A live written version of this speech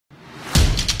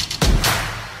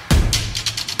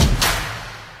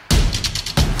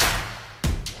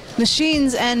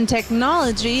Machines and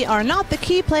technology are not the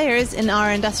key players in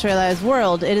our industrialized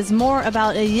world. It is more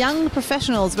about young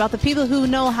professionals, about the people who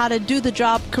know how to do the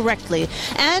job correctly.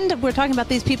 And we're talking about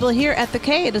these people here at the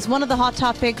K. It is one of the hot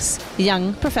topics,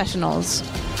 young professionals.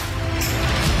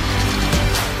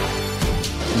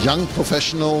 Young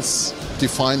professionals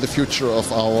define the future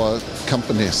of our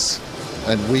companies.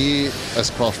 And we,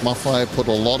 as Craft Maffei, put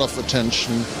a lot of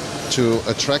attention to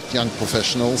attract young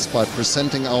professionals by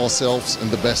presenting ourselves in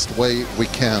the best way we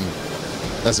can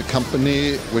as a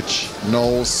company which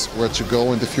knows where to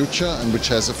go in the future and which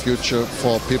has a future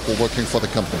for people working for the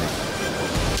company.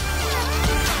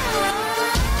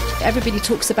 Everybody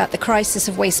talks about the crisis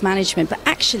of waste management, but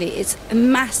actually it's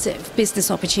massive business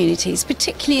opportunities,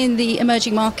 particularly in the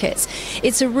emerging markets.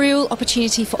 It's a real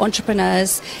opportunity for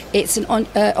entrepreneurs. It's an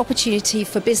opportunity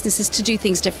for businesses to do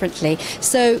things differently.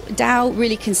 So Dow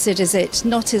really considers it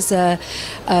not as a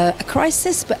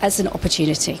crisis, but as an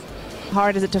opportunity. How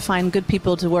hard is it to find good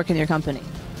people to work in your company?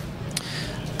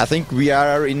 I think we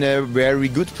are in a very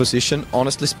good position,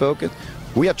 honestly spoken.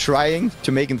 We are trying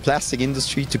to make the plastic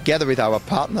industry together with our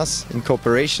partners in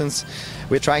corporations.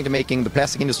 We're trying to making the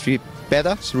plastic industry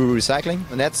better through recycling.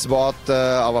 And that's what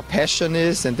our passion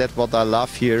is, and that's what I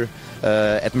love here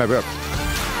at my work.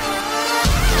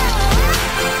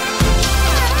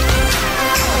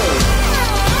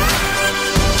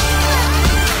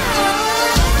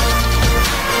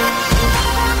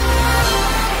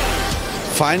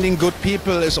 Finding good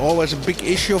people is always a big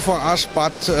issue for us,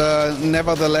 but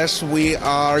nevertheless we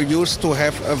are used to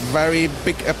have a very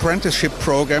big apprenticeship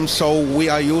program, so we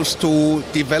are used to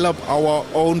develop our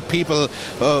own people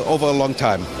over a long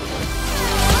time.